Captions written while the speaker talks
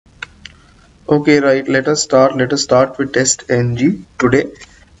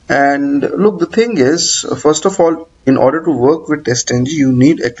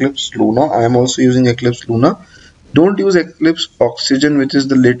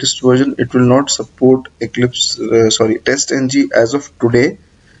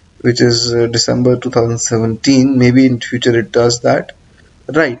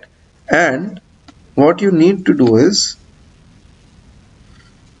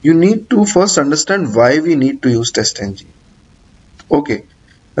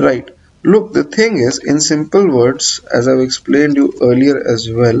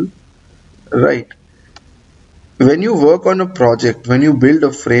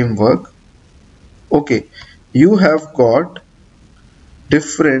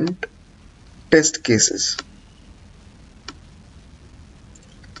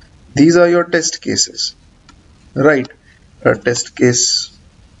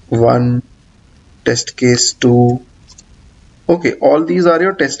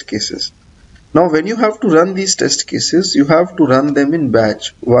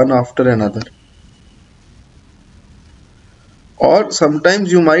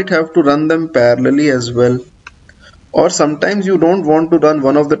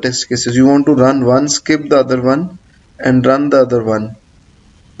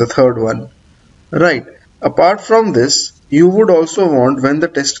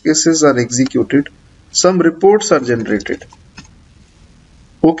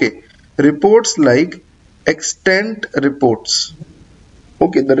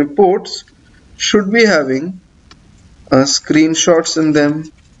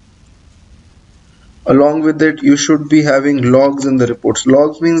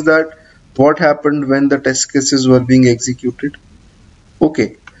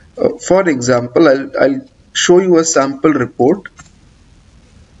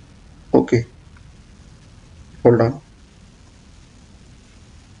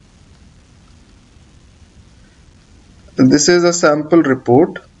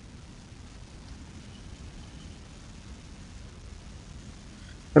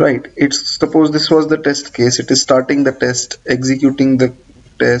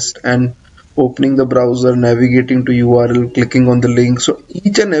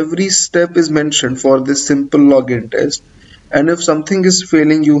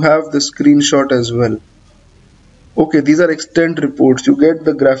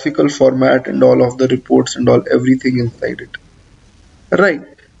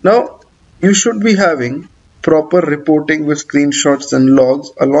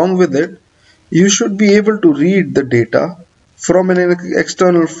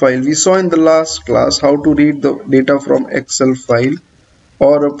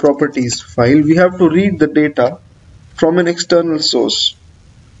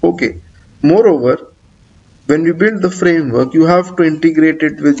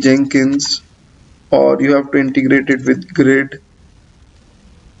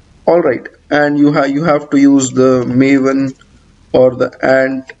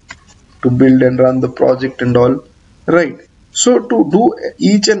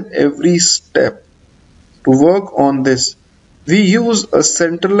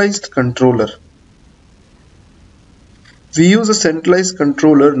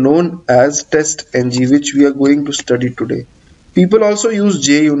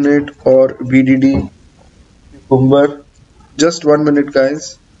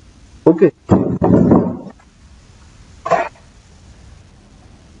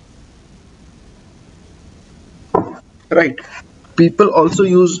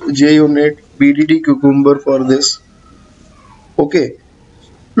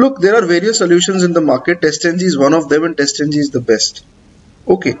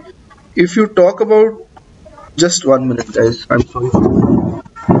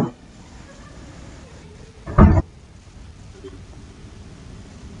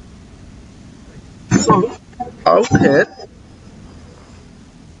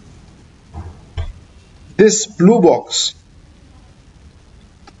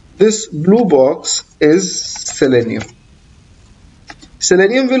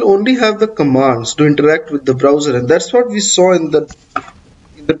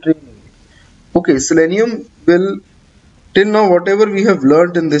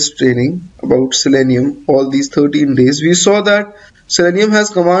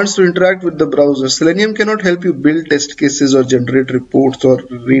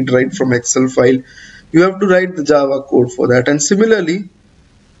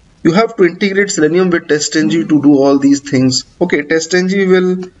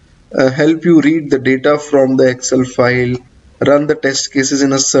run the test cases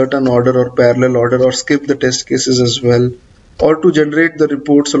in a certain order or parallel order, or skip the test cases as well, or to generate the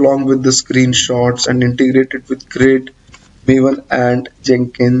reports along with the screenshots and integrate it with Grid, Maven and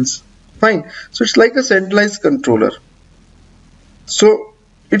Jenkins. Fine. So it's like a centralized controller. So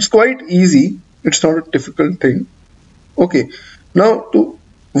it's quite easy. It's not a difficult thing. Okay. Now to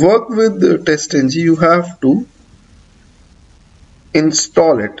work with the TestNG, you have to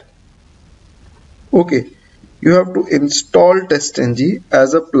install it. Okay. You have to install TestNG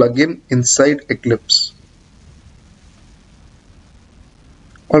as a plugin inside Eclipse.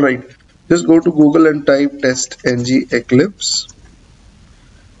 Alright. Just go to Google and type TestNG Eclipse.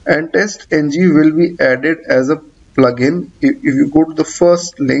 And TestNG will be added as a plugin. If you go to the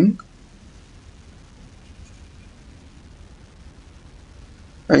first link,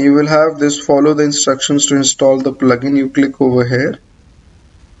 and you will have this follow the instructions to install the plugin. You click over here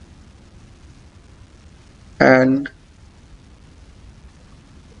and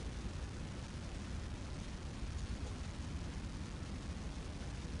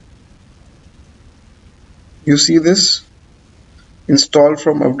you see this install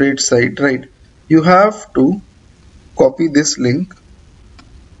from update site, right? You have to copy this link.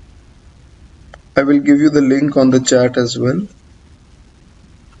 I will give you the link on the chat as well.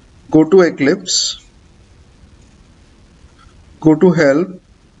 Go to Eclipse, go to help,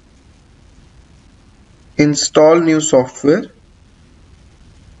 install new software.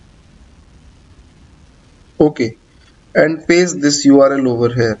 Okay, and paste this URL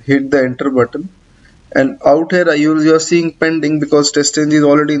over here. Hit the enter button. And out here you are seeing pending because TestNG is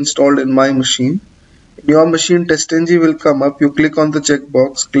already installed in my machine. In your machine, TestNG will come up. You click on the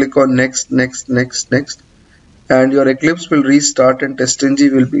checkbox, click on next, next, next, next, and your Eclipse will restart and TestNG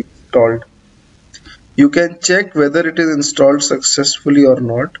will be installed. You can check whether it is installed successfully or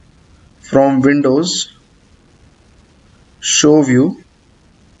not from Windows, Show View,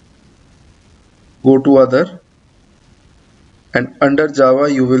 go to Other, and under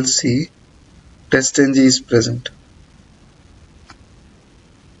Java you will see TestNG is present.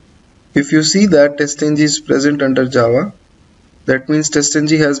 If you see that TestNG is present under Java, that means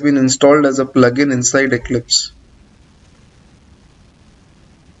TestNG has been installed as a plugin inside Eclipse.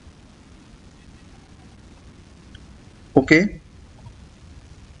 Okay.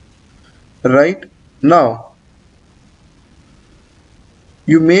 Right now,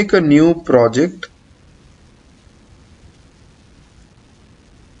 you make a new project,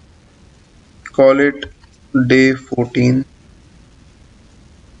 call it day 14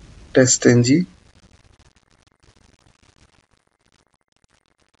 TestNG.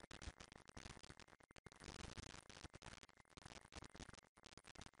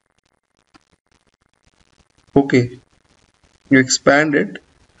 Okay, you expand it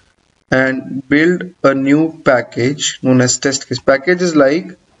and build a new package known as test case. Package is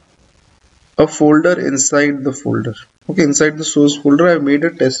like a folder inside the folder. Okay, inside the source folder I made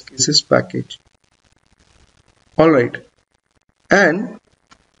a test cases package. Alright, and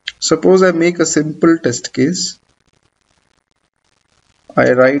suppose I make a simple test case.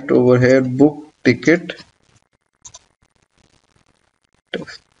 I write over here book ticket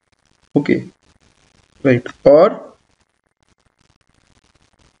test. Okay, right, or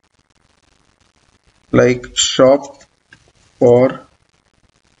like shop for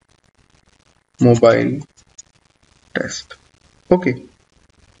mobile test. Okay,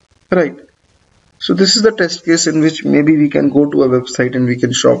 right. So this is the test case in which maybe we can go to a website and we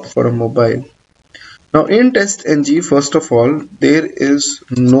can shop for a mobile. Now in TestNG, first of all, there is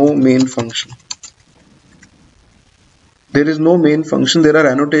no main function. There is no main function. There are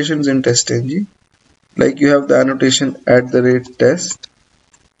annotations in TestNG. Like you have the annotation @test,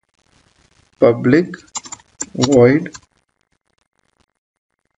 public, void,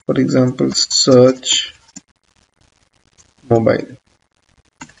 for example, search mobile.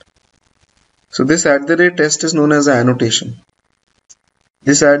 So this @test is known as an annotation.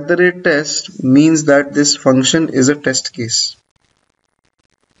 This @test means that this function is a test case.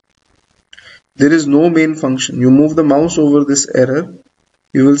 There is no main function. You move the mouse over this error,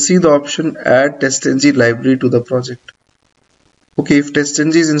 you will see the option add TestNG library to the project. Okay, if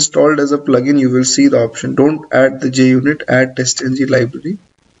TestNG is installed as a plugin, you will see the option. Don't add the JUnit, add TestNG library.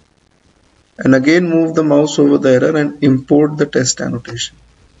 And again move the mouse over the error and import the test annotation.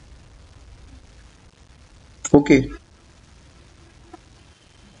 Okay.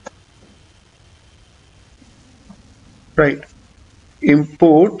 Right.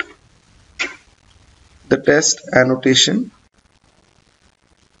 Import the test annotation,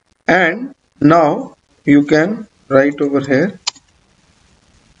 and now you can write over here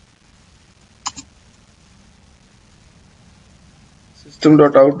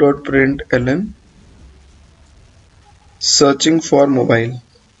system.out.println searching for mobile.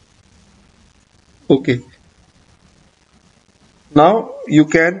 Okay, now you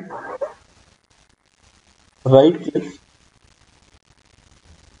can right click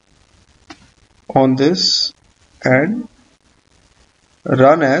on this and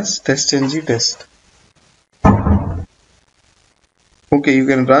run as TestNG test. Okay, you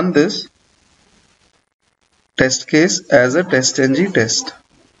can run this test case as a TestNG test.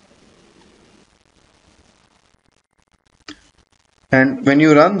 And when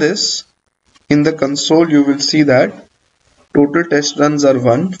you run this, in the console you will see that total test runs are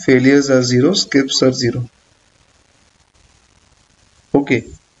 1, failures are 0, skips are 0. Okay,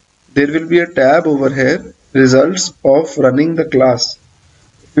 there will be a tab over here, results of running the class.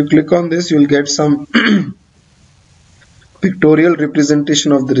 If you click on this, you will get some pictorial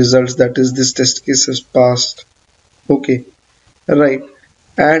representation of the results, that is this test case has passed. Okay, right.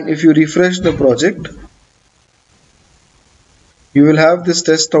 And if you refresh the project, you will have this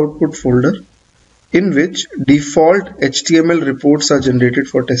test output folder in which default HTML reports are generated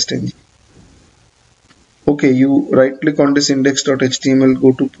for TestNG. Okay, you right click on this index.html,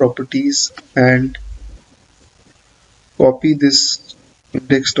 go to properties and copy this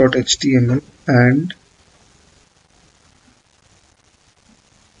index.html and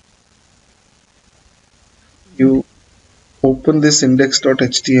you open this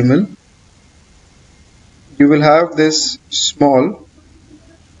index.html. You will have this small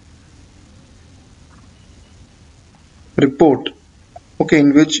report, okay,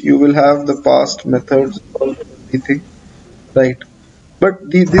 in which you will have the past methods, all everything, right? But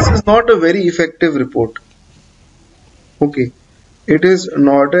this is not a very effective report. Okay, it is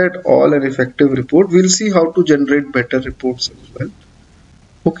not at all an effective report. We'll see how to generate better reports as well.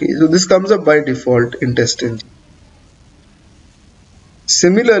 Okay, so this comes up by default in TestNG.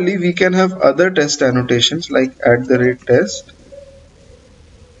 Similarly, we can have other test annotations like @test,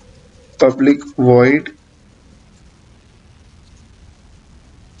 public void,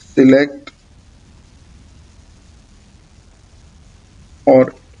 select,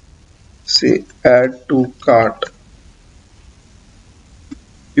 or say add to cart.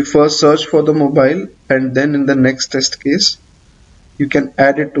 You first search for the mobile and then in the next test case, you can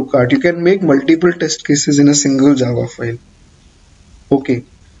add it to cart. You can make multiple test cases in a single Java file. Okay,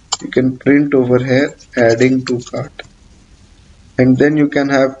 you can print over here adding to cart. And then you can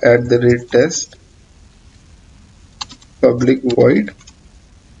have @test, public void,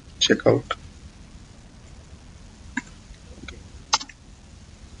 checkout.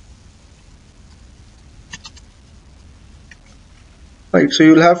 Right, so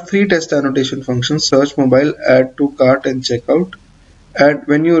you'll have three test annotation functions: search mobile, add to cart, and checkout. And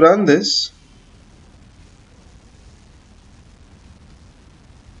when you run this,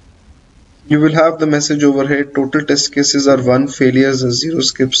 you will have the message over here: total test cases are 1, failures are 0,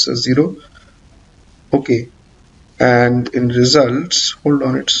 skips are 0. Okay, and in results, hold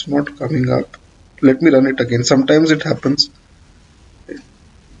on, it's not coming up. Let me run it again. Sometimes it happens, it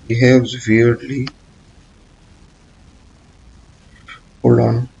behaves weirdly. Hold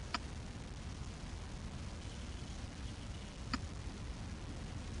on.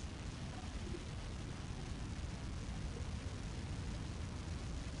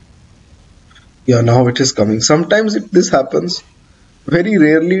 Yeah, now it is coming. Sometimes this happens. Very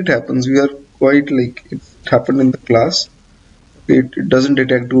rarely it happens. We are quite like it happened in the class. It doesn't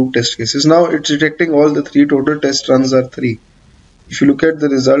detect two test cases. Now it's detecting all the three. Total test runs are 3. If you look at the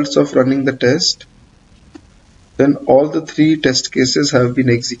results of running the test, then all the 3 test cases have been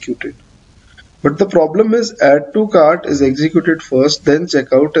executed. But the problem is add to cart is executed first, then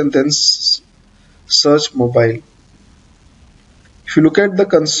checkout, and then search mobile. If you look at the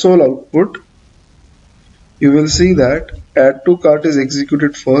console output, you will see that add to cart is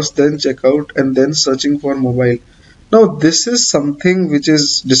executed first, then checkout, and then searching for mobile. Now this is something which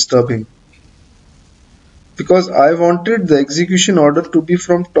is disturbing, because I wanted the execution order to be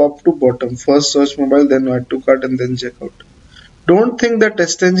from top to bottom. First search mobile, then add to cart, and then checkout. Don't think that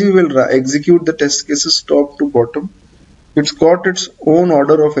TestNG will execute the test cases top to bottom. It's got its own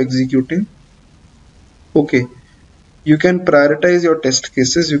order of executing. Okay, you can prioritize your test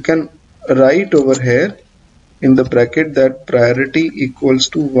cases. You can write over here in the bracket that priority equals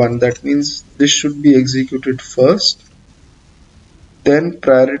to 1. That means this should be executed first. Then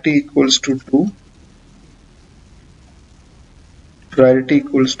priority equals to 2. Priority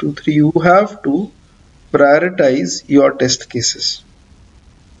equals to 3. You have to prioritize your test cases.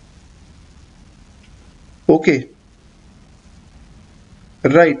 Okay.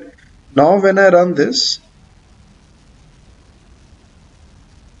 Right. Now when I run this,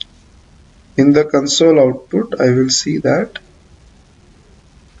 In the console output, I will see that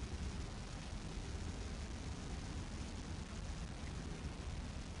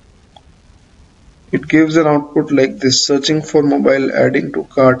it gives an output like this: searching for mobile, adding to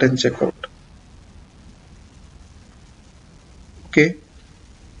cart and checkout. Okay.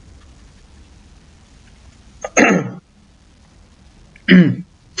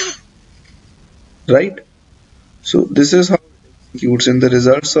 Right. So this is how it executes in the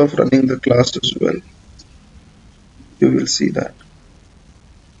results of running the class as well. You will see that.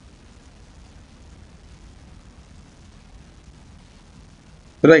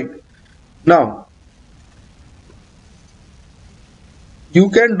 Right. Now, you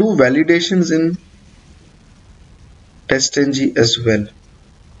can do validations in TestNG as well.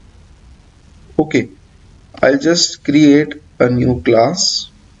 Okay. I'll just create a new class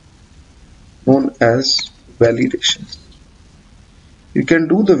known as validations. You can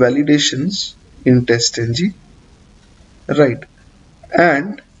do the validations in TestNG. Right.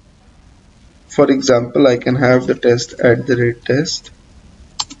 And for example, I can have the test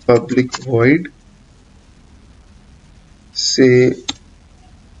public void, say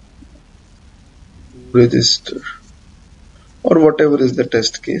register, or whatever is the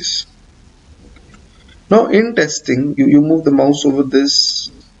test case. Now in testing, you move the mouse over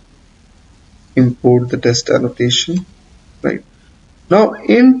this, import the test annotation. Right. Now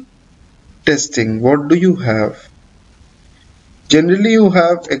in testing, what do you have? Generally you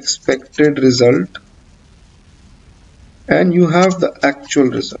have expected result and you have the actual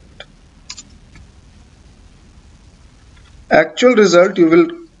result. Actual result you will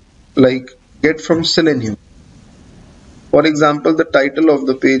like get from Selenium. For example, the title of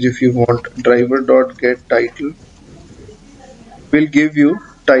the page, if you want driver.get title, will give you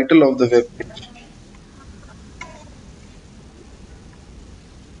title of the web page.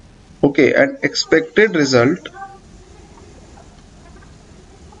 Okay, and expected result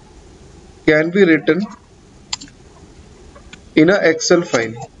can be written in a Excel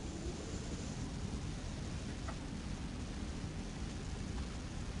file.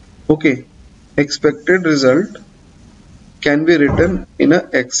 Okay, expected result can be written in a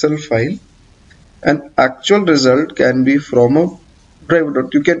Excel file, and actual result can be from a driver.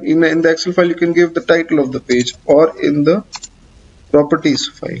 You can in the Excel file you can give the title of the page, or in the properties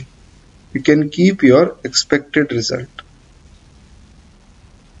file you can keep your expected result.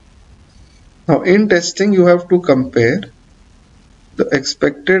 Now in testing you have to compare the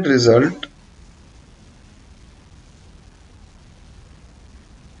expected result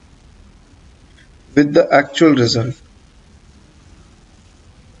with the actual result.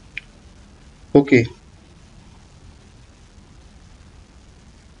 Okay.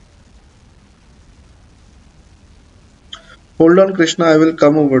 Hold on, Krishna, I will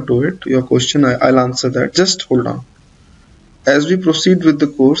come over to it. Your question, I'll answer that. Just hold on. As we proceed with the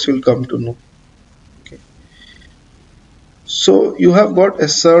course, you'll come to know. Okay. So you have got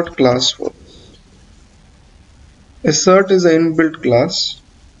assert class for this. Assert is an inbuilt class.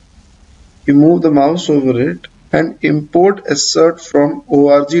 You move the mouse over it and import assert from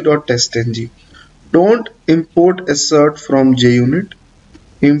org.testng. Don't import assert from JUnit.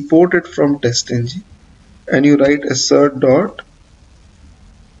 Import it from TestNG, and you write assert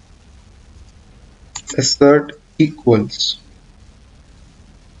equals.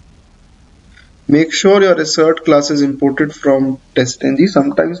 Make sure your assert class is imported from TestNG.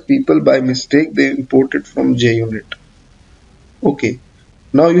 Sometimes people by mistake they import it from JUnit. Okay.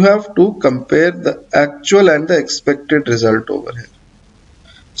 Now you have to compare the actual and the expected result over here.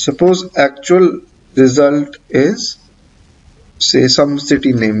 Suppose actual result is say some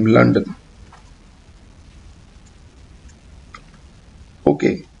city name, London.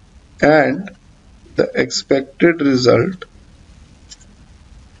 Okay. And the expected result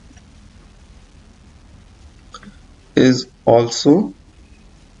is also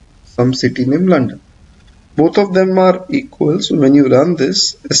some city name, London. Both of them are equal. So when you run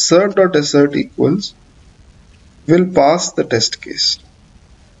this, assert equals will pass the test case.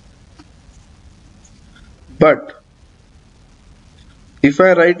 But if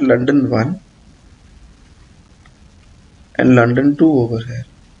I write London 1 and London 2 over here,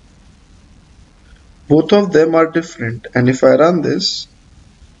 both of them are different, and if I run this,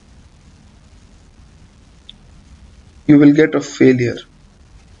 you will get a failure.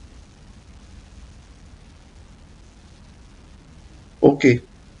 Okay.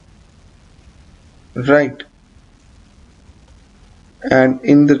 Right. And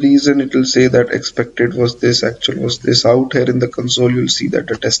in the reason it will say that expected was this, actual was this. Out here in the console you'll see that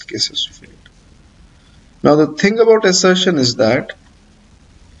the test case is failed. Now the thing about assertion is that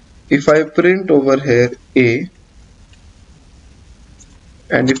if I print over here A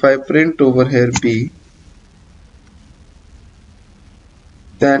and if I print over here B,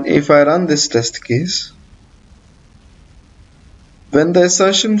 then if I run this test case, when the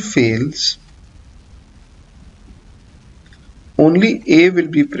assertion fails, only A will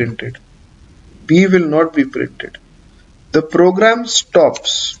be printed, B will not be printed. The program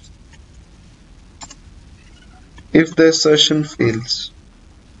stops if the assertion fails.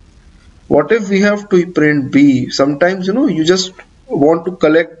 What if we have to print B? Sometimes, you just want to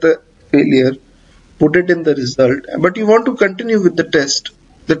collect the failure, put it in the result, but you want to continue with the test.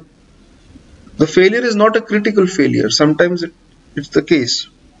 The failure is not a critical failure. Sometimes it's the case.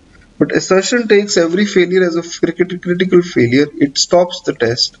 But assertion takes every failure as a critical failure. It stops the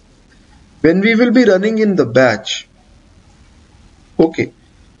test. When we will be running in the batch, okay,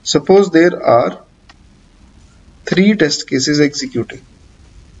 suppose there are 3 test cases executing.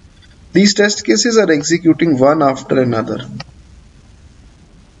 These test cases are executing one after another.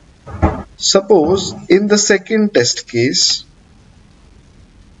 Suppose in the second test case,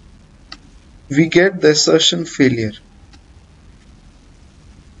 we get the assertion failure.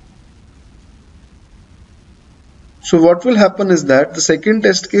 So what will happen is that the second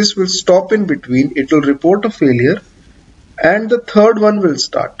test case will stop in between, it will report a failure, and the third one will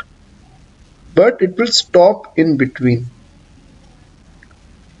start. But it will stop in between.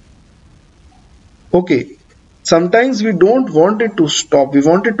 Okay, sometimes we don't want it to stop, we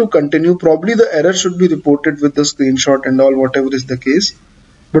want it to continue. Probably the error should be reported with the screenshot and all, whatever is the case.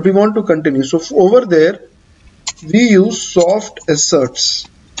 But we want to continue. So over there, we use soft asserts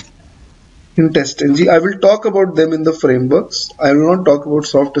in TestNG. I will talk about them in the frameworks. I will not talk about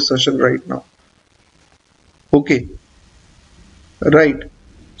soft assertion right now. Okay, right.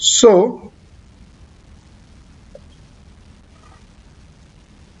 So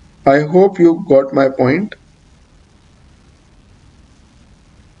I hope you got my point.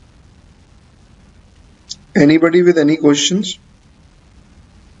 Anybody with any questions?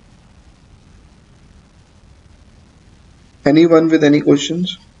 Anyone with any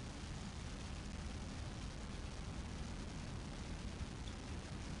questions?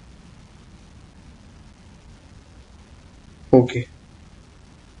 Okay.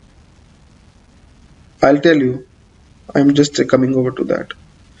 I'll tell you. I'm just coming over to that.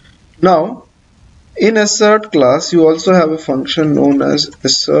 Now, in assert class, you also have a function known as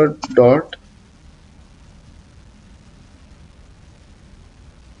assert dot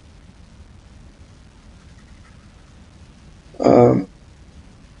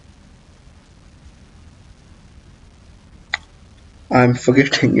I'm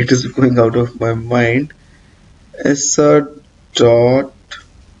forgetting, it is going out of my mind. Assert dot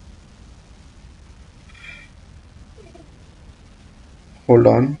hold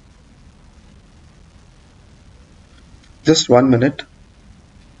on, just 1 minute.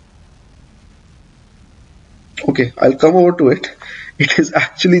 Okay, I'll come over to it. It is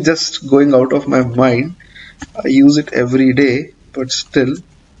actually just going out of my mind. I use it every day, but still,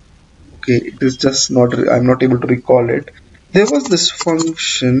 okay, it is just not, I'm not able to recall it. There was this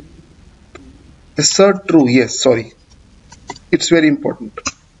function, assert true, yes, sorry. It's very important.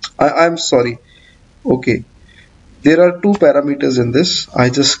 I'm sorry. Okay, there are 2 parameters in this. I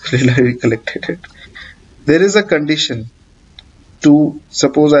just recollected it. There is a condition to,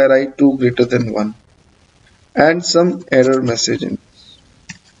 suppose I write 2 greater than 1 and some error message in.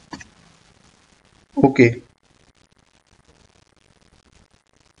 Okay,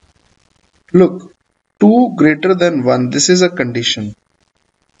 look, 2 greater than 1, this is a condition.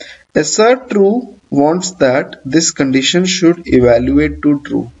 Assert true wants that this condition should evaluate to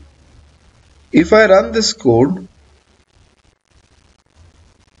true. If I run this code,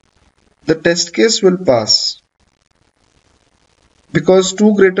 the test case will pass because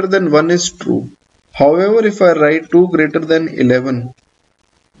 2 greater than 1 is true. However, if I write 2 greater than 11,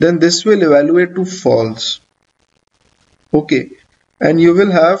 then this will evaluate to false. Okay, and you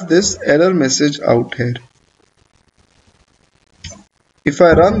will have this error message out here. If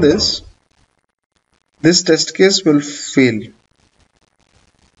I run this test case will fail.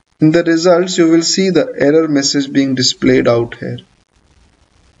 In the results, you will see the error message being displayed out here.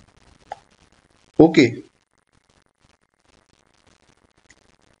 Okay,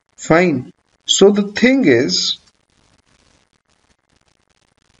 fine. So the thing is,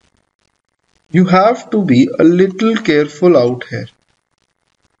 you have to be a little careful out here.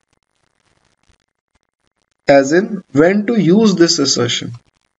 As in, when to use this assertion.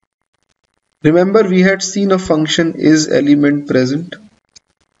 Remember, we had seen a function is element present.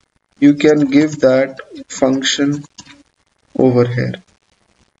 You can give that function over here.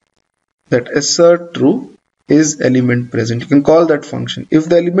 that assert true is element present. You can call that function. If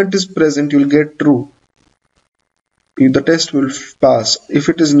the element is present, you'll get true. The test will pass. If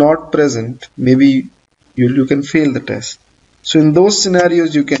it is not present, maybe you can fail the test. So in those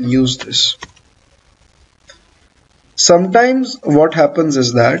scenarios, you can use this. Sometimes what happens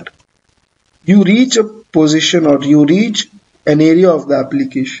is that you reach a position or you reach an area of the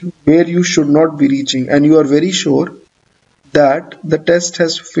application where you should not be reaching, and you are very sure that the test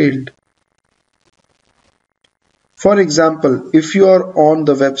has failed. For example, if you are on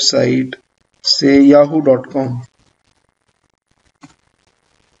the website, say yahoo.com,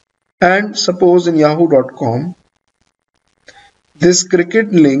 and suppose in yahoo.com, this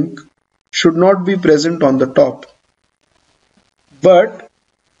cricket link should not be present on the top, but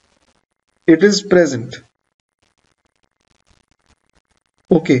it is present.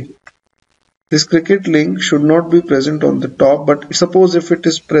 Okay, this cricket link should not be present on the top, but suppose if it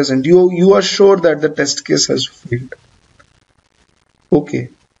is present, you are sure that the test case has failed. Okay,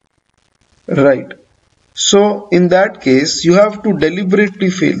 right. So in that case, you have to deliberately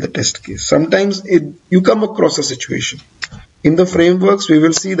fail the test case. Sometimes you come across a situation. In the frameworks, we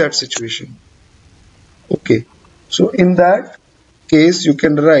will see that situation. Okay, so in that case, you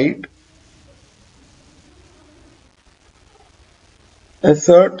can write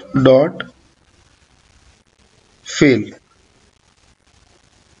assert dot fail.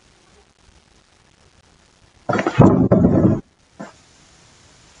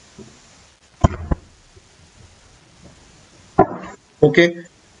 Okay,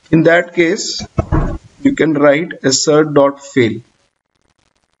 in that case, you can write assert dot fail,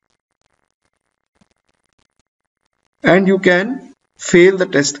 and you can fail the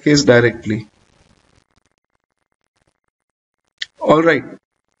test case directly. All right.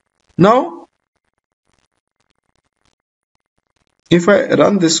 Now, if I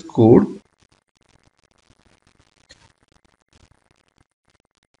run this code,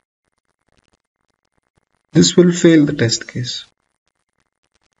 this will fail the test case.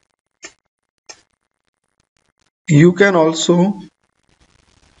 You can also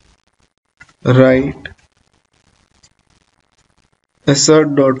write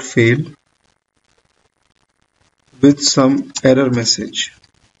assert.fail with some error message.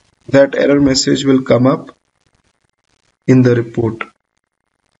 That error message will come up in the report.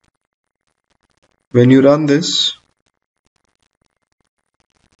 When you run this,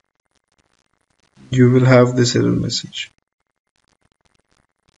 you will have this error message.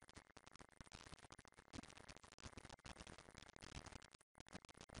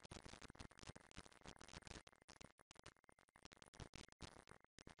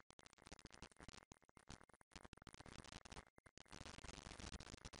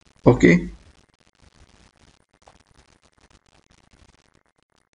 Okay.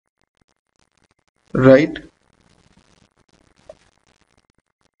 Right.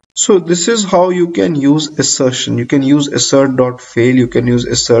 So this is how you can use assertion. You can use assert.fail, you can use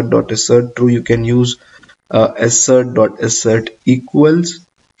assert.assert true, you can use assert.assert equals.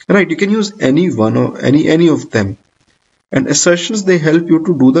 Right, you can use any one or any of them. And assertions, they help you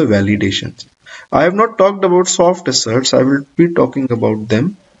to do the validations. I have not talked about soft asserts. I will be talking about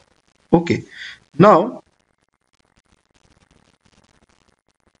them. Okay. Now,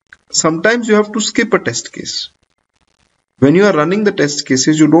 sometimes you have to skip a test case. When you are running the test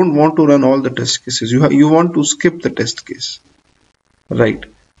cases, you don't want to run all the test cases. You want to skip the test case. Right.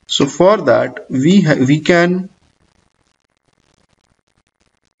 So for that, we can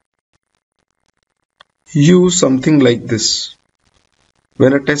use something like this.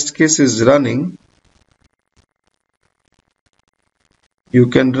 When a test case is running, you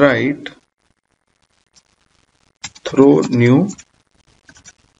can write throw new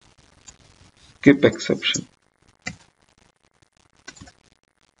skip exception.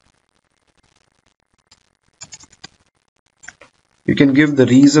 You can give the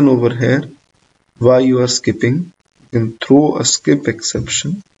reason over here why you are skipping. You can throw a skip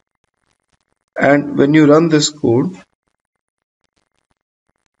exception, and when you run this code,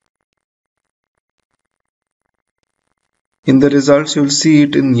 in the results you will see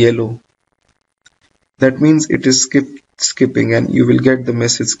it in yellow. That means it is skipping, and you will get the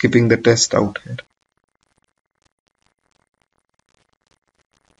message skipping the test out here.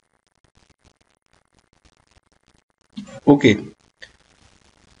 Okay.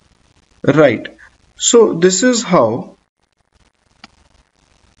 Right. So this is how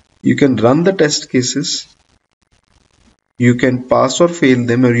you can run the test cases. You can pass or fail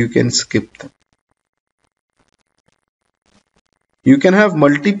them, or you can skip them. You can have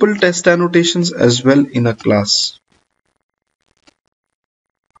multiple test annotations as well in a class.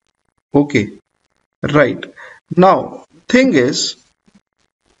 Okay, right. Now, thing is,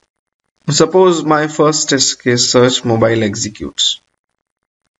 suppose my first test case search mobile executes.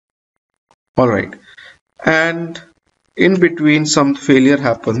 Alright. And in between some failure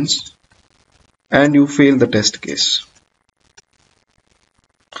happens and you fail the test case.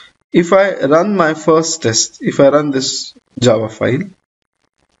 If I run my first test, if I run this Java file,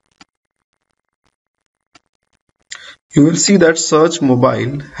 you will see that search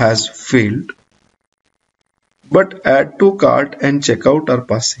mobile has failed, but add to cart and checkout are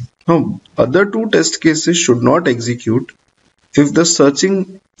passing. Now, other two test cases should not execute if the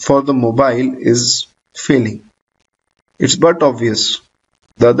searching for the mobile is failing. It's but obvious.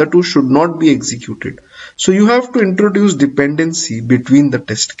 The other two should not be executed. So you have to introduce dependency between the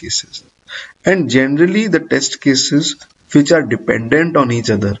test cases. And generally the test cases which are dependent on each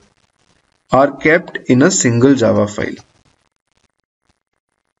other are kept in a single Java file.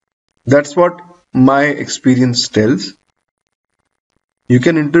 That's what my experience tells. You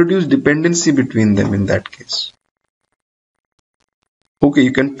can introduce dependency between them in that case. Okay,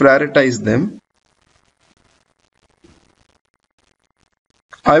 you can prioritize them.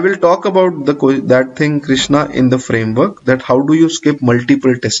 I will talk about that thing, Krishna, in the framework, that how do you skip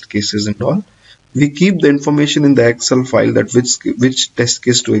multiple test cases and all. We keep the information in the Excel file that which test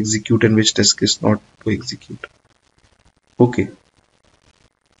case to execute and which test case not to execute. Okay.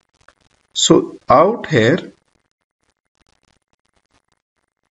 So out here,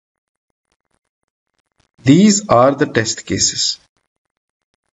 these are the test cases.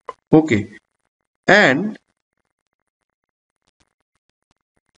 Okay. And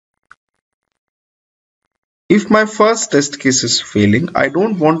if my first test case is failing, I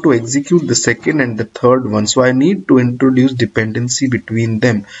don't want to execute the second and the third one. So I need to introduce dependency between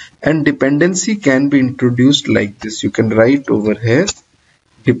them. And dependency can be introduced like this. You can write over here,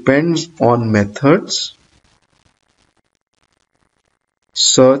 depends on methods,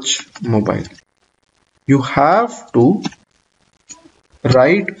 search mobile. You have to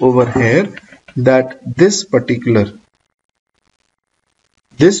write over here that this particular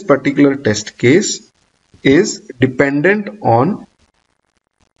test case is dependent on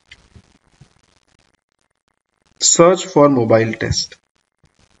search for mobile test.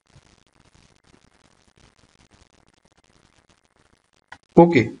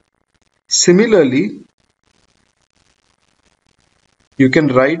 Okay. Similarly, you can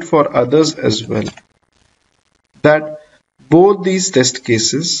write for others as well that both these test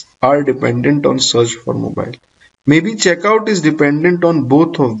cases are dependent on search for mobile. Maybe checkout is dependent on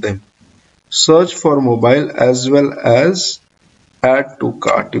both of them, search for mobile as well as add to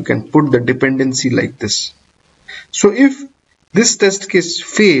cart. You can put the dependency like this. So if this test case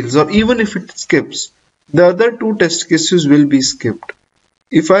fails, or even if it skips, the other two test cases will be skipped.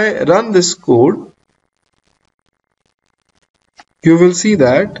 If I run this code, you will see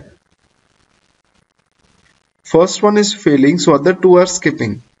that first one is failing, so other two are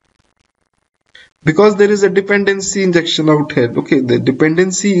skipping. Because there is a dependency injection out here. Okay, the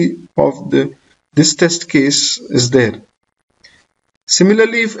dependency of this test case is there.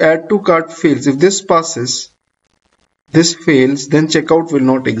 Similarly, if add to cart fails, if this passes, this fails, then checkout will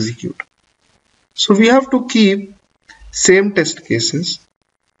not execute. So we have to keep same test cases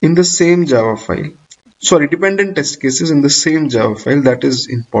in the same Java file. Sorry, dependent test cases in the same Java file. That is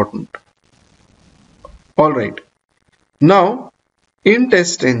important. Alright. Now, in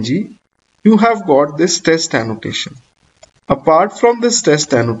TestNG, you have got this test annotation. Apart from this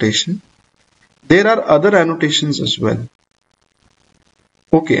test annotation, there are other annotations as well.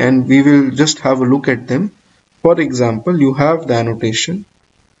 Okay, and we will just have a look at them. For example, you have the annotation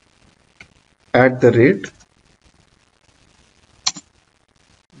 @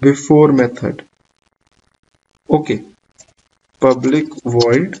 before method. Okay, public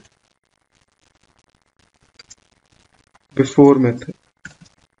void before method.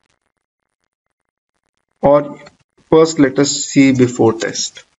 Or first let us see before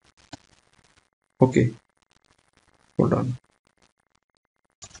test. Okay, hold on.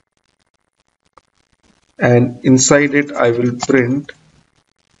 And inside it I will print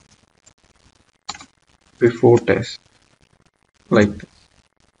before test like this.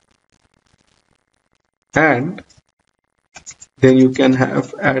 And then you can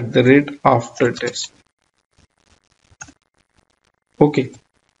have @ after test. Okay,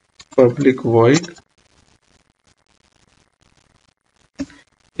 public void.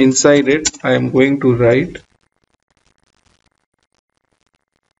 Inside it I am going to write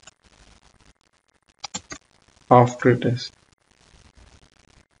after test.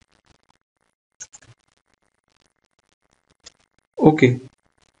 Okay,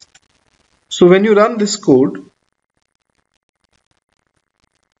 So when you run this code,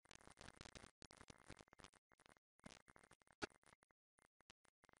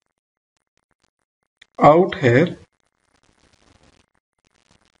 out here,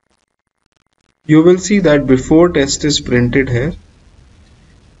 you will see that before test is printed here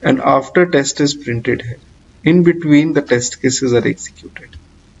and after test is printed here. In between, the test cases are executed.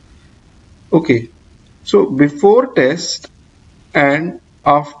 Okay, so before test and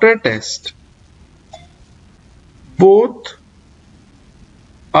after test, both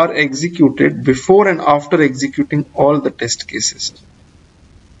are executed before and after executing all the test cases.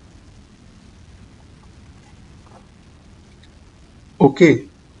 Okay,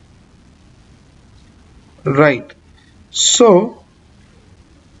 right. So,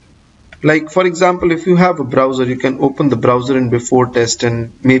 like for example, if you have a browser, you can open the browser in before test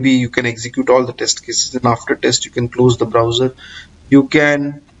and maybe you can execute all the test cases, and after test you can close the browser. You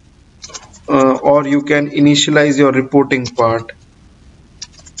can or you can initialize your reporting part.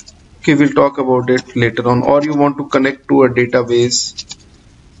 Okay, we'll talk about it later on. Or you want to connect to a database.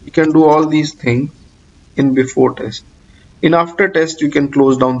 You can do all these things in before test. In after test, you can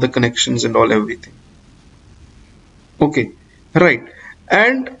close down the connections and all everything. Okay, right.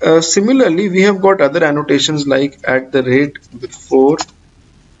 And similarly, we have got other annotations like @ before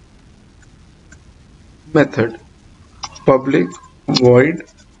method, public void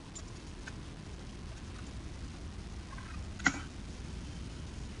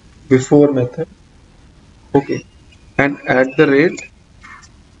before method. Okay, and @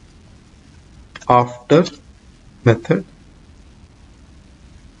 after method.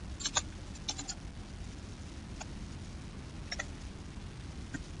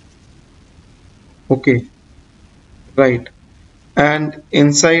 Okay, right. And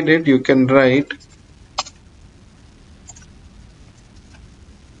inside it, you can write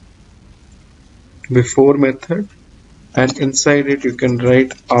before method, and inside it you can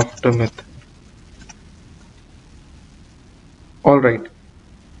write after method. All right.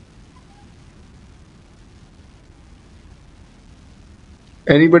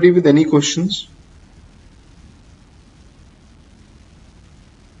 Anybody with any questions?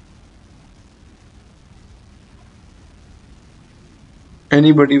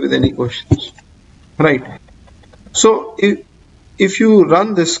 Anybody with any questions? Right. So if you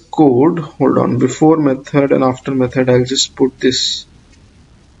run this code, hold on, before method and after method, I'll just put this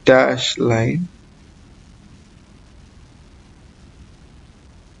dash line.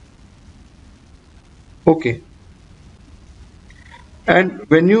 Okay. And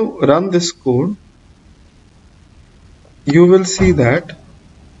when you run this code, you will see that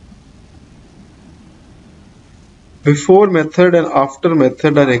before method and after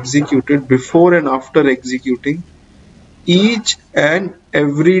method are executed before and after executing each and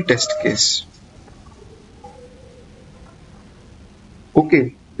every test case.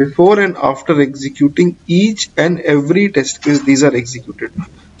 Okay, before and after executing each and every test case, these are executed.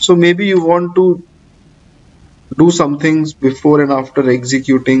 So maybe you want to do some things before and after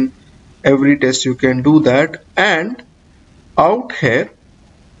executing every test, you can do that. And out here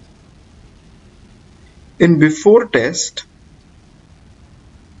in before test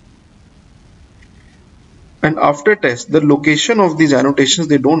and after test, the location of these annotations,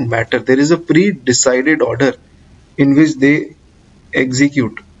 they don't matter. There is a pre-decided order in which they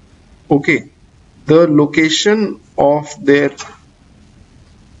execute. Okay, the location of their,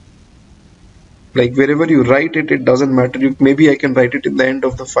 like wherever you write it, it doesn't matter. Maybe I can write it in the end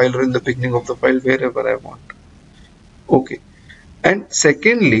of the file or in the beginning of the file, wherever I want. Okay, and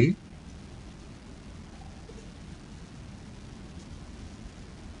secondly,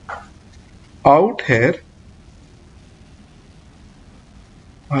 out here,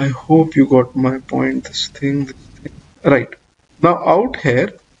 I hope you got my point. This thing. Right. Now out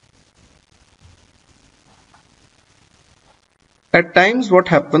here, at times what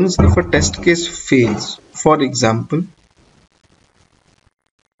happens if a test case fails? For example,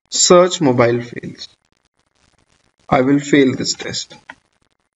 search mobile fails. I will fail this test.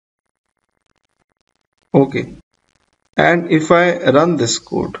 Okay. And if I run this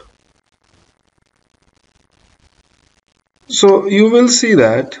code, so you will see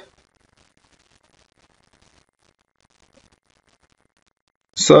that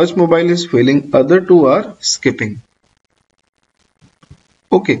search mobile is failing, other two are skipping.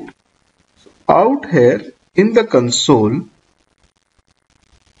 Okay. Out here in the console,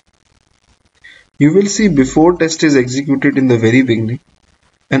 you will see before test is executed in the very beginning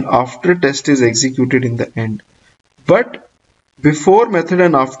and after test is executed in the end. But before method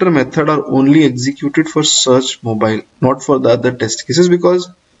and after method are only executed for search mobile, not for the other test cases,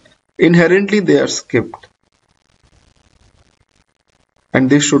 because inherently they are skipped and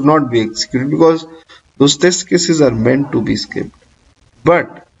they should not be executed because those test cases are meant to be skipped.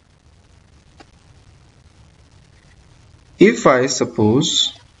 But if I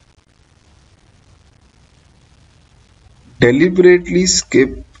suppose deliberately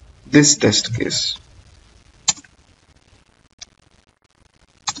skip this test case,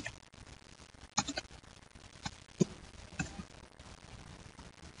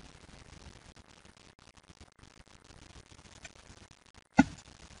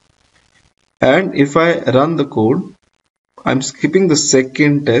 and if I run the code, I'm skipping the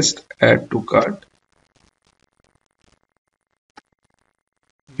second test, add to cart,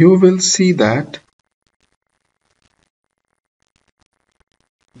 you will see that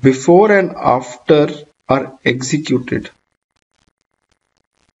before and after are executed.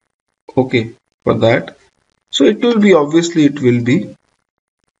 Okay, for that. So it will be, obviously it will be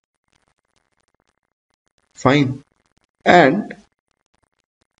fine. And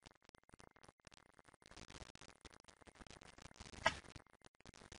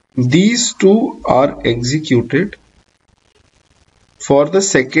these two are executed for the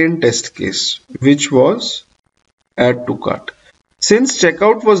second test case, which was add to cart. Since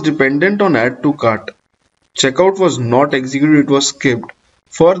checkout was dependent on add to cart, checkout was not executed, it was skipped.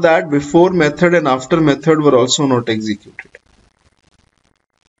 For that, before method and after method were also not executed.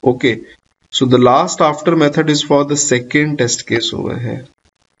 Okay, so the last after method is for the second test case over here,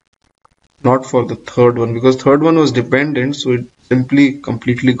 not for the third one, because third one was dependent, so it simply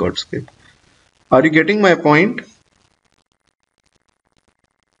completely got skipped. Are you getting my point?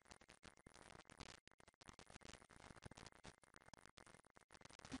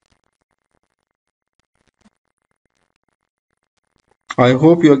 I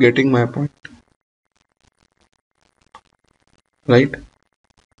hope you are getting my point, right?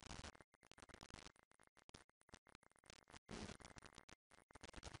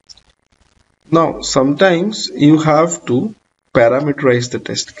 Now, sometimes you have to parameterize the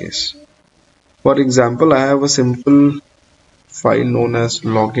test case. For example, I have a simple file known as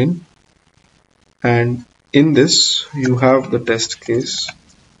login, and in this you have the test case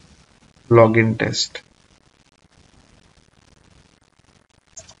login test.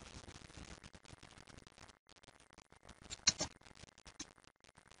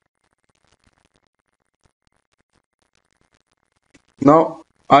 Now,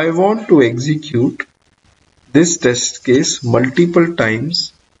 I want to execute this test case multiple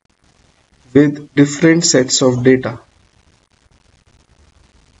times with different sets of data.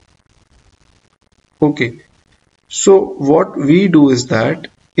 Okay, so what we do is that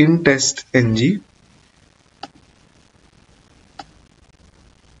in TestNG,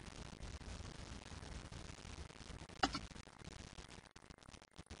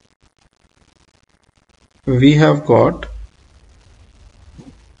 we have got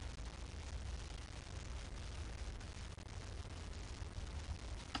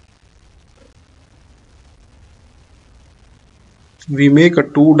we make a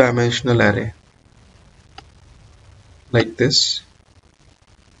two-dimensional array like this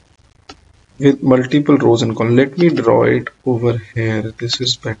with multiple rows and columns. Let me draw it over here. This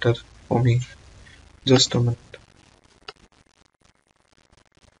is better for me. Just a minute.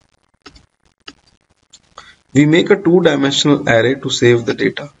 We make a two-dimensional array to save the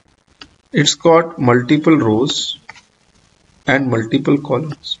data. It's got multiple rows and multiple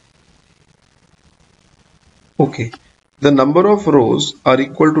columns. Okay. The number of rows are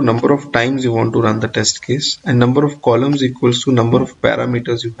equal to number of times you want to run the test case, and number of columns equals to number of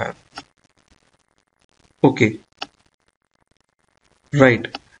parameters you have. Okay.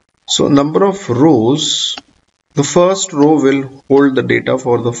 Right. So number of rows, the first row will hold the data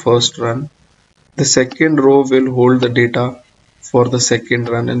for the first run. The second row will hold the data for the second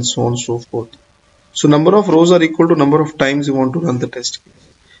run, and so on and so forth. So number of rows are equal to number of times you want to run the test case.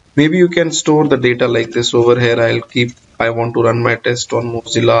 Maybe you can store the data like this. Over here I want to run my test on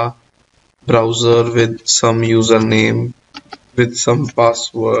Mozilla browser with some username, with some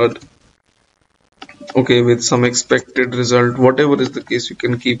password, okay, with some expected result. Whatever is the case, you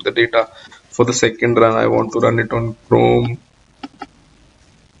can keep the data. For the second run, I want to run it on Chrome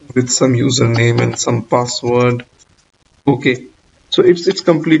with some username and some password. Okay, so it's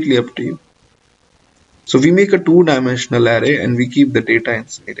completely up to you. So we make a two-dimensional array and we keep the data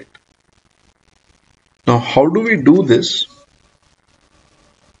inside it. Now, how do we do this?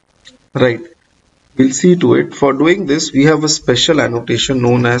 Right, we'll see to it. For doing this, we have a special annotation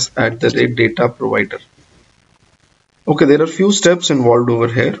known as @data provider. Okay, there are few steps involved over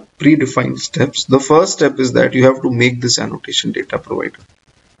here, predefined steps. The first step is that you have to make this annotation data provider.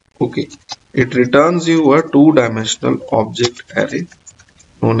 Okay, it returns you a two-dimensional object array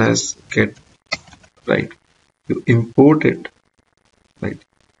known as get, right? You import it, right?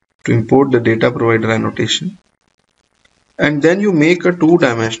 To import the data provider annotation, and then you make a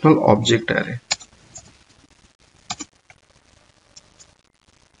two-dimensional object array.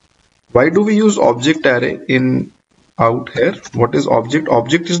 Why do we use object array in out here? What is object?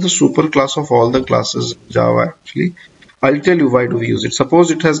 Object is the super class of all the classes in Java actually. I'll tell you why do we use it.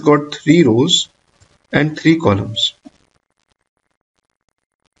 Suppose it has got 3 rows and 3 columns.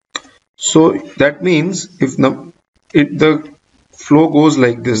 So that means if the flow goes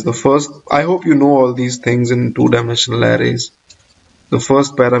like this, the first, I hope you know all these things in two-dimensional arrays. The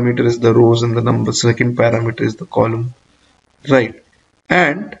first parameter is the rows and the number, second parameter is the column, right?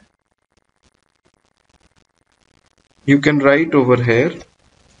 And you can write over here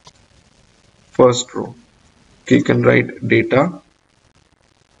first row. Okay, you can write data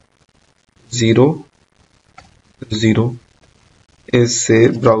 0 0 is say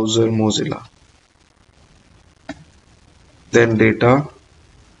browser Mozilla. Then data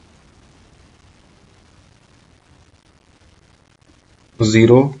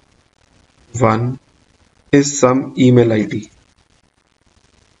 0 1 is some email ID.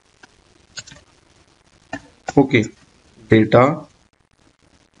 Okay, data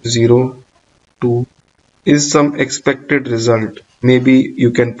 0 2 is some expected result. Maybe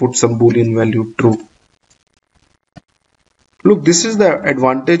you can put some boolean value true. Look, this is the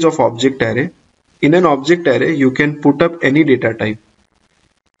advantage of object array. In an object array, you can put up any data type.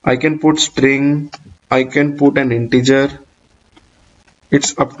 I can put string, I can put an integer.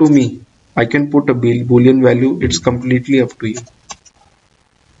 It's up to me. I can put a boolean value. It's completely up to you.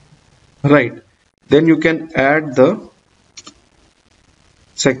 Right. Then you can add the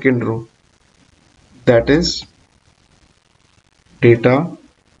second row. That is data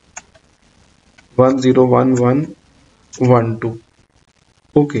 101112.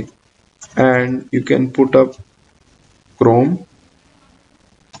 Okay, and you can put up Chrome,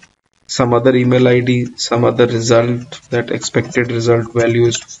 some other email ID, some other result, that expected result value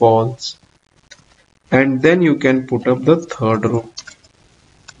is false, and then you can put up the third row.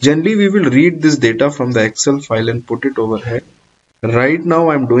 Generally we will read this data from the Excel file and put it over here. Right now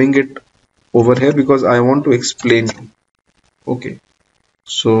I'm doing it over here because I want to explain you. Okay,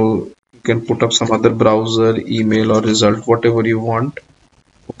 so you can put up some other browser, email or result, whatever you want.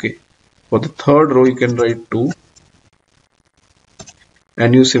 Okay, for the third row you can write 2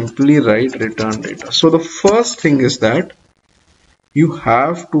 and you simply write return data. So the first thing is that you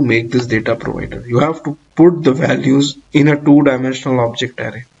have to make this data provider. You have to put the values in a two-dimensional object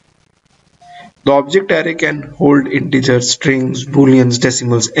array. The object array can hold integers, strings, booleans,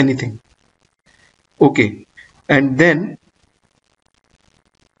 decimals, anything. Okay, and then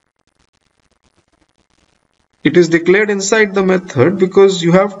it is declared inside the method because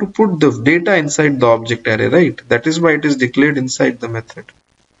you have to put the data inside the object array, right? That is why it is declared inside the method.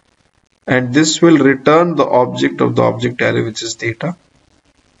 And this will return the object of the object array, which is data.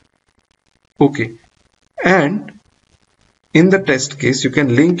 Okay, and in the test case, you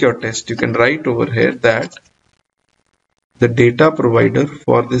can link your test. You can write over here that the data provider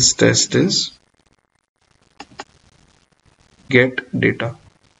for this test is get data.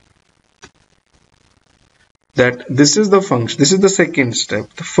 That this is the function. This is the second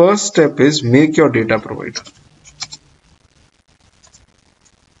step. The first step is make your data provider.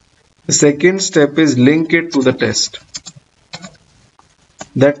 The second step is link it to the test.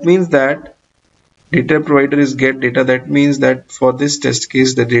 That means that data provider is get data. That means that for this test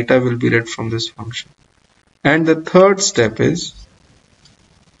case, the data will be read from this function. And the third step is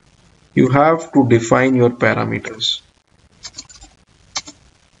you have to define your parameters.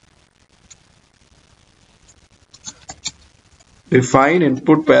 Define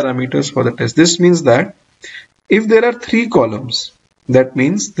input parameters for the test. This means that if there are 3 columns, that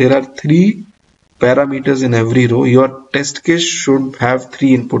means there are 3 parameters in every row. Your test case should have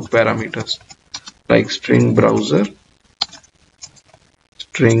 3 input parameters like string browser,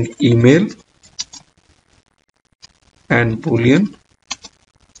 string email, and boolean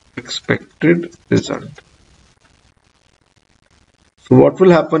expected result. So what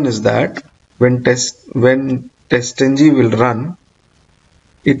will happen is that when TestNG will run,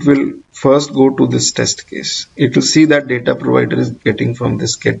 it will first go to this test case. It will see that data provider is getting from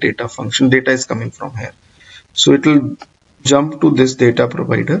this get data function. Data is coming from here. So it will jump to this data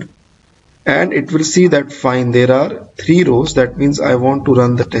provider and it will see that fine, there are 3 rows. That means I want to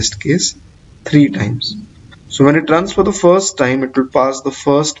run the test case 3 times. So when it runs for the first time, it will pass the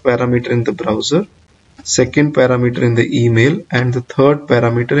first parameter in the browser second parameter in the email, and the third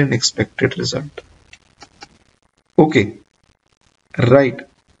parameter in expected result. Okay, right.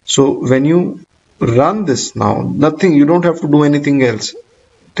 So when you run this now, nothing, you don't have to do anything else.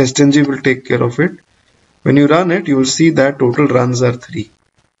 TestNG will take care of it. When you run it, you will see that total runs are 3.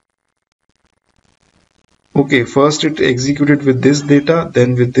 Okay, first it executed with this data,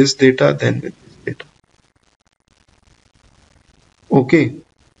 then with this data, then with this data. Okay,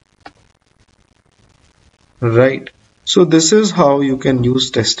 right. So this is how you can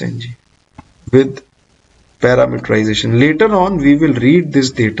use TestNG with parameterization. Later on, we will read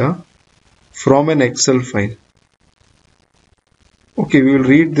this data from an Excel file. Okay, we will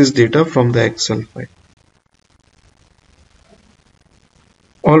read this data from the Excel file.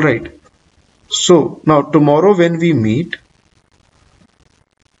 Alright, so now tomorrow when we meet,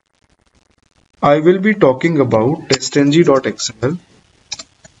 I will be talking about testng.xml.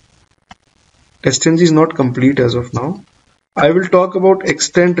 TestNG is not complete as of now. I will talk about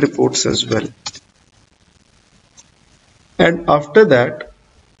extent reports as well. And after that,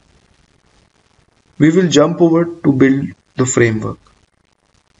 we will jump over to build the framework.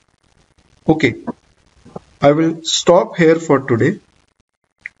 Okay, I will stop here for today.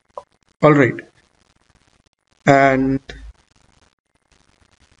 Alright. And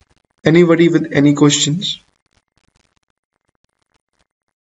anybody with any questions?